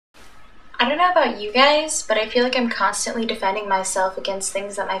I don't know about you guys, but I feel like I'm constantly defending myself against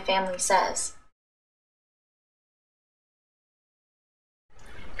things that my family says.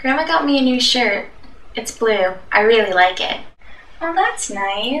 Grandma got me a new shirt. It's blue. I really like it. Oh, that's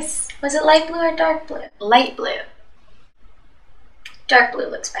nice. Was it light blue or dark blue? Light blue. Dark blue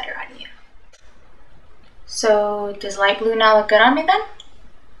looks better on you. So, does light blue not look good on me then?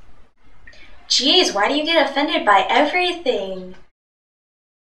 Jeez, why do you get offended by everything?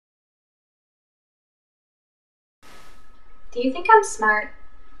 Do you think I'm smart?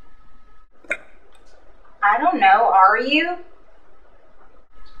 I don't know, are you?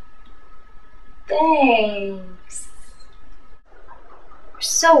 Thanks. You're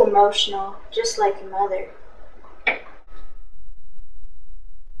so emotional, just like your mother.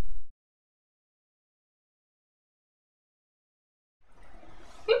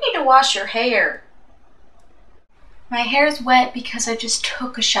 You need to wash your hair. My hair's wet because I just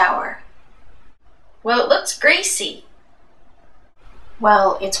took a shower. Well, it looks greasy.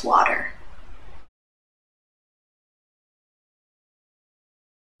 Well, it's water.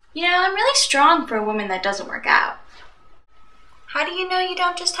 You know, I'm really strong for a woman that doesn't work out. How do you know you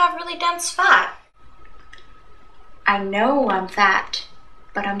don't just have really dense fat? I know I'm fat,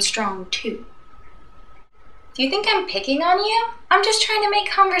 but I'm strong too. Do you think I'm picking on you? I'm just trying to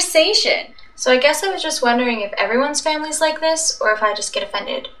make conversation. So I guess I was just wondering if everyone's family's like this, or if I just get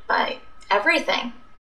offended by everything.